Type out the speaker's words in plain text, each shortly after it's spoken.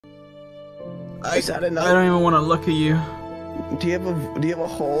Is that enough? I don't even want to look at you. Do you have a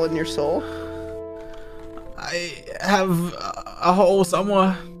hole in your soul? I have a hole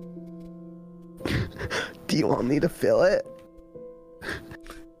somewhere. Do you want me to fill it?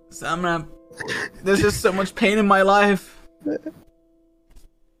 Samnap, there's just so much pain in my life.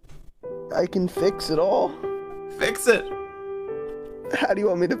 I can fix it all. Fix it. How do you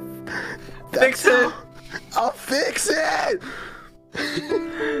want me to Fix it. I'll fix it.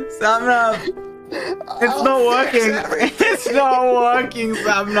 Samnap, it's not working. It's not working,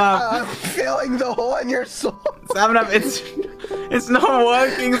 Samnap. I'm filling the hole in your soul. Samnap, it's not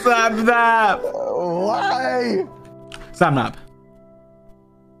working, Samnap. Why? Samnap.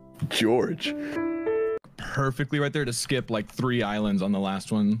 George. Perfectly right there to skip like 3 islands on the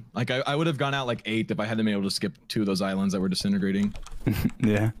last one. Like I would have gone out like 8 if I hadn't been able to skip 2 of those islands that were disintegrating.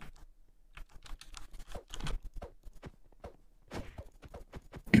 Yeah.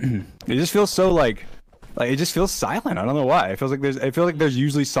 It just feels so like it just feels silent. I don't know why. It feels like I feel like there's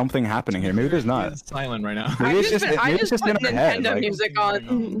usually something happening here. Maybe there's not. It's silent right now. Maybe it's I just just in put our head. Nintendo Like, music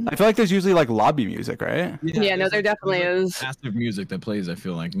on. I feel like there's usually like lobby music, right? Yeah, no, there definitely is. Passive music that plays, I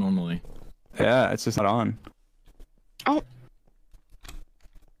feel like, normally. Yeah, it's just not on. Oh. I'm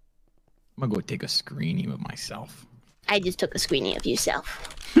gonna go take a screenie of myself. I just took a screening of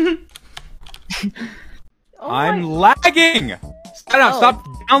yourself. I'm lagging! Stop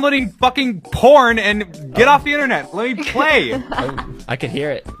downloading fucking porn and get off the internet. Let me play. I can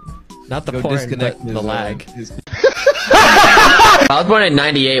hear it. Not the Go porn, disconnect but the lag. I was born in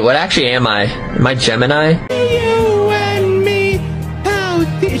 '98. What actually am I? Am I Gemini? You and me,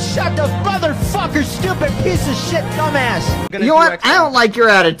 shut the motherfucker, stupid piece of shit, dumbass. You know what? I don't like your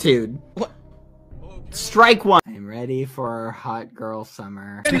attitude. What? Strike one. I'm ready for hot girl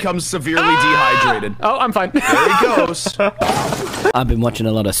summer. Becomes severely dehydrated. Oh, I'm fine. There he goes. I've been watching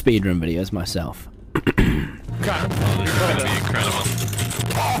a lot of speedrun videos myself.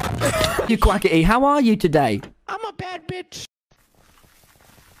 You Quackity, how are you today? I'm a bad bitch.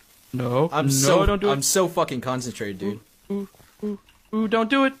 No. I'm so fucking concentrated, dude. Ooh, don't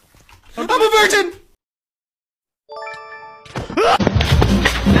do it. I'm a virgin!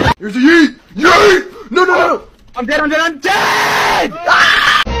 Here's a yeet! Yeet! No! I'm dead!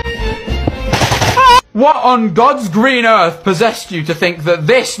 What on God's green earth possessed you to think that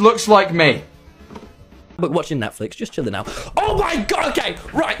this looks like me? But watching Netflix, just chilling out. Oh my god, okay,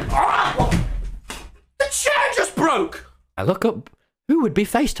 right. The chair just broke! I look up, who would be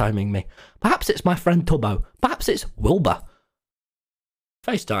FaceTiming me? Perhaps it's my friend Tubbo. Perhaps it's Wilbur.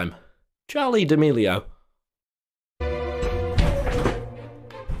 FaceTime. Charlie D'Amelio.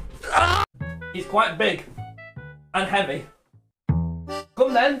 He's quite big. And heavy.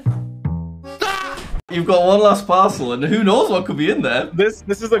 Come then. You've got one last parcel, and who knows what could be in there. This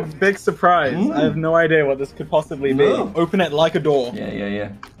is a big surprise. I have no idea what this could possibly be. Open it like a door.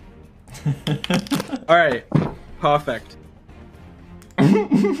 Yeah. Alright. Perfect.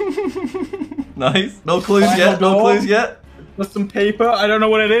 Nice. No clues yet. No clues yet. There's some paper. I don't know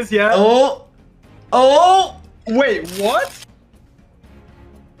what it is yet. Oh! Wait, what?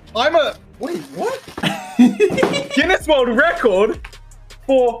 Wait, what? Guinness World Record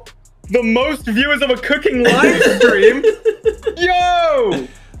for the most viewers of a cooking live stream. Yo!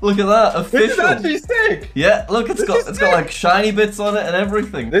 Look at that, official. This is actually sick. Yeah, look, it's got like shiny bits on it and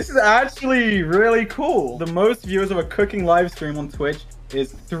everything. This is actually really cool. The most viewers of a cooking live stream on Twitch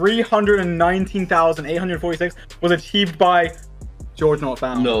is 319,846. Was achieved by George Not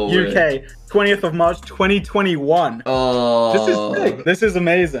Found. No UK, way. 20th of March, 2021. Oh. This is sick. This is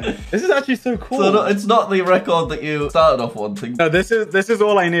amazing. This is actually so cool. So no, it's not the record that you started off wanting. No, this is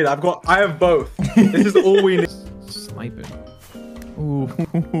all I need. I have both. This is all we need. Sniping. Ooh,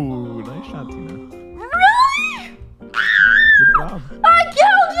 nice shot, Tina. Really? Good job. I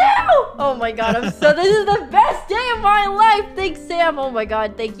killed you! Oh my god, this is the best day of my life. Thanks, Sam. Oh my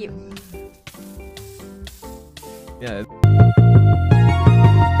god, thank you. Yeah.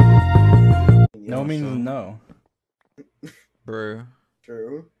 No means no. Bro.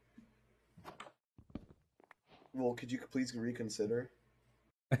 True. Well, could you please reconsider?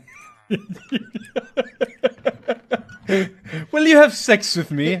 Will you have sex with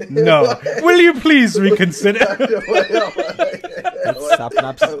me? No. Will you please reconsider? That's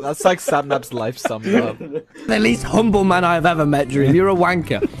like Sapnap's life summed up. The least humble man I've ever met, Dream. You're a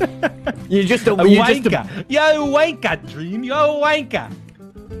wanker. You're just a wanker. You're a wanker, Dream. You're a wanker.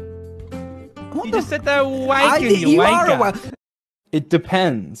 You just said that wanker, you wanker. It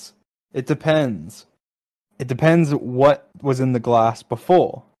depends. It depends. It depends what was in the glass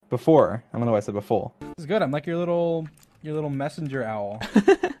before. I don't know why I said before. It's good. I'm like your little messenger owl.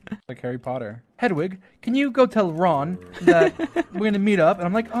 like Harry Potter. Hedwig, can you go tell Ron that we're gonna meet up? And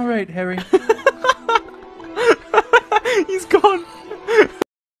I'm like, all right, Harry. He's gone.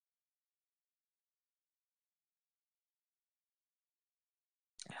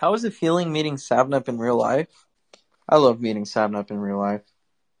 How was it feeling meeting Sabnup in real life? I love meeting Sabnup in real life.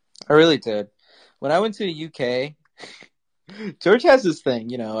 I really did. When I went to the UK, George has this thing,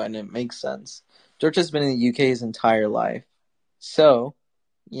 you know, and it makes sense. George has been in the UK his entire life. So,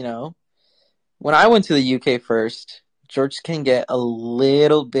 you know, when I went to the UK first, George can get a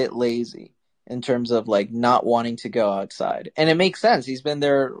little bit lazy in terms of like not wanting to go outside. And it makes sense. He's been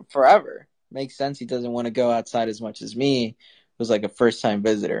there forever. Makes sense. He doesn't want to go outside as much as me, who's like a first time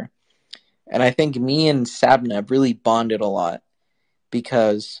visitor. And I think me and Sabnab really bonded a lot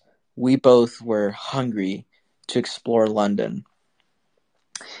because we both were hungry to explore London.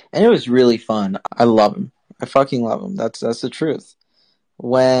 And it was really fun. I love him. I fucking love him. That's the truth.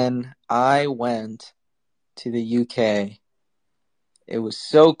 When I went to the UK, it was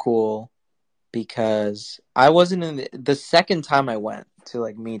so cool because I wasn't in the second time I went to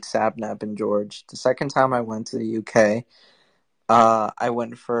like meet Sabnab and George. The second time I went to the UK, I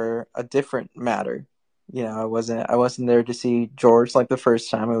went for a different matter. You know, I wasn't there to see George like the first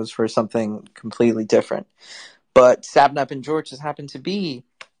time. It was for something completely different. But Sabnab and George just happened to be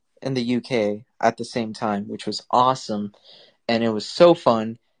in the UK at the same time, which was awesome. And it was so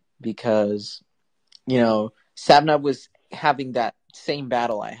fun because, you know, Sabnab was having that same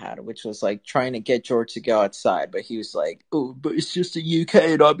battle I had, which was like trying to get George to go outside. But he was like, oh, but it's just the UK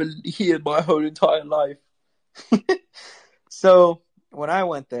and I've been here my whole entire life. So when I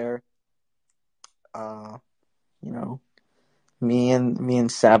went there, you know, me and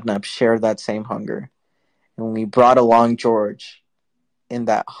Sabnab shared that same hunger. And we brought along George in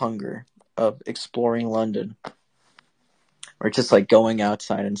that hunger of exploring London. Or just like going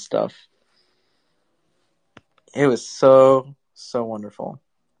outside and stuff. It was so wonderful.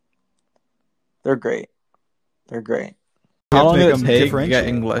 They're great. They're great. How long did it take to get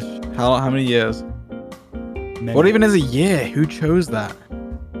English? How many years? What even is a year? Who chose that?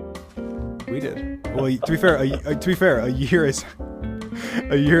 We did. Well, to be fair, a year is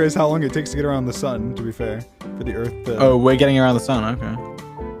how long it takes to get around the sun. To be fair, for the Earth. Oh, we're getting around the sun. Okay.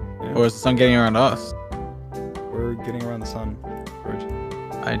 Yeah. Or is the sun getting around us? We're getting around the sun, George.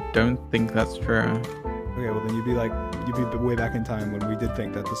 I don't think that's true. Okay, well then you'd be way back in time when we did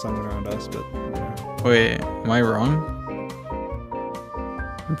think that the sun went around us, but. Yeah. Wait, am I wrong?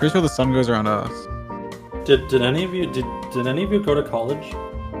 I'm pretty sure the sun goes around us. Did any of you go to college? He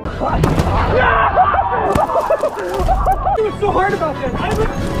was so hard about this.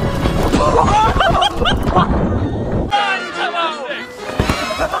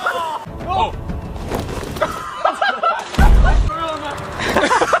 Oh.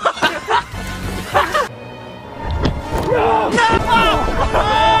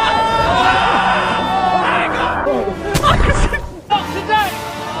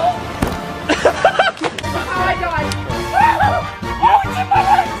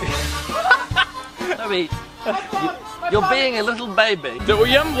 You're being a little baby.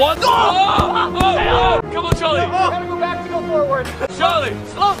 William, what? Oh! Come on, Charlie. Gotta go back to go forward. Charlie,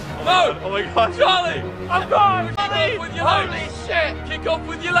 stop. No. Oh my God. Charlie, I'm gone. Kick off with your legs. Holy shit. Kick off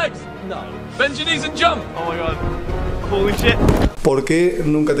with your legs. No. Bend your knees and jump. Oh my God. Holy shit. ¿Por qué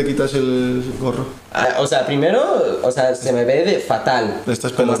nunca te quitas el gorro? O sea, primero, se me ve de fatal.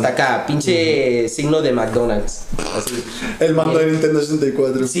 Como hasta acá, pinche signo de McDonald's. Así. El mando de Nintendo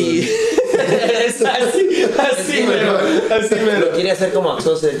 64. Sí. Es así mero. Lo quiere hacer como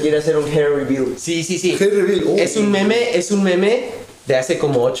Axel, quiere hacer un hair reveal. Sí. Hair reveal. Oh. Es un meme de hace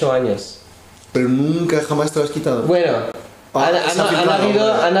como 8 años. Pero nunca jamás te lo has quitado. Bueno,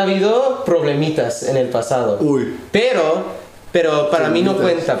 han habido problemitas en el pasado. Uy. Pero para mí no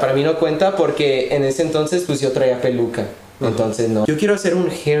cuenta porque en ese entonces pues yo traía peluca. Entonces no. Yo quiero hacer un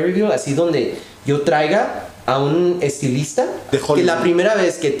hair reveal así donde yo traiga a un estilista que la primera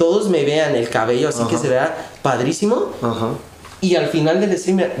vez que todos me vean el cabello así que se vea padrísimo. Y al final del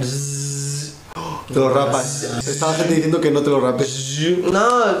stream te lo rapas. Estaba gente diciendo que no te lo rapes.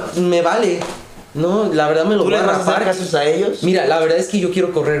 No, me vale. No, la verdad me lo voy a rapar. ¿Hacer casos a ellos? Mira, la verdad es que yo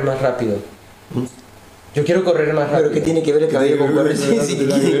quiero correr más rápido. Yo quiero correr más rápido. ¿Pero qué tiene que ver el cabello con correr?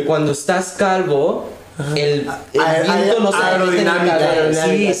 Sí. Cuando estás calvo, el viento no se mete en la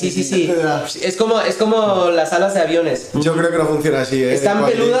cadena. Sí. Es como las alas de aviones. Yo creo que no funciona así, ¿Están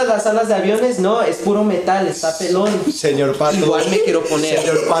peludas las alas de aviones? No, es puro metal, está pelón. Señor Pato. Igual me quiero poner.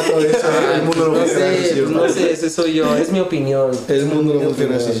 Señor Pato, el mundo no funciona así, señor Pato. No sé, ese soy yo, es mi opinión. El mundo no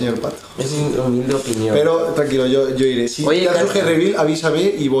funciona así, señor Pato. Es mi humilde opinión. Pero tranquilo, yo iré. Si Oye, ya surge reveal, avísame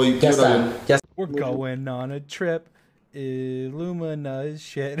y voy. Ya está. We're going on a trip. Illumina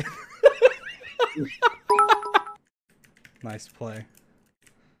shit. Nice play.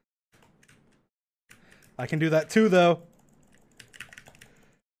 I can do that too, though.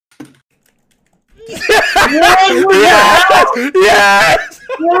 Yes! Yes!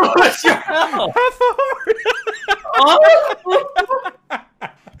 What your hell?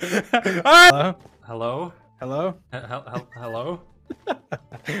 Hello? Hello? Hello?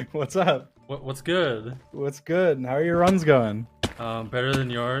 What's up? What's good? What's good? How are your runs going? Better than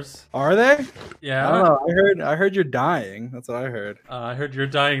yours. Are they? Yeah. I don't know. I heard you're dying. That's what I heard. I heard you're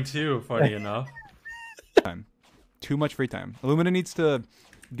dying too, funny enough. Time. Too much free time. Illumina needs to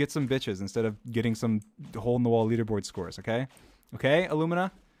get some bitches instead of getting some hole-in-the-wall leaderboard scores, okay? Okay,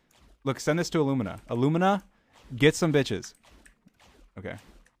 Illumina? Look, send this to Illumina. Illumina, get some bitches. Okay.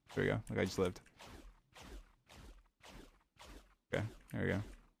 There we go. Like I just lived. Okay, there we go.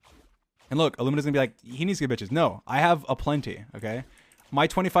 And look, Illumina's gonna be like, he needs to get bitches. No, I have aplenty, okay? My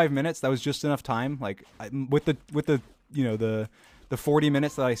 25 minutes, that was just enough time. Like, with the you know, the 40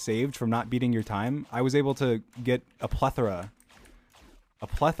 minutes that I saved from not beating your time, I was able to get a plethora of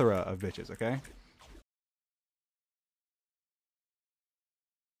bitches, okay?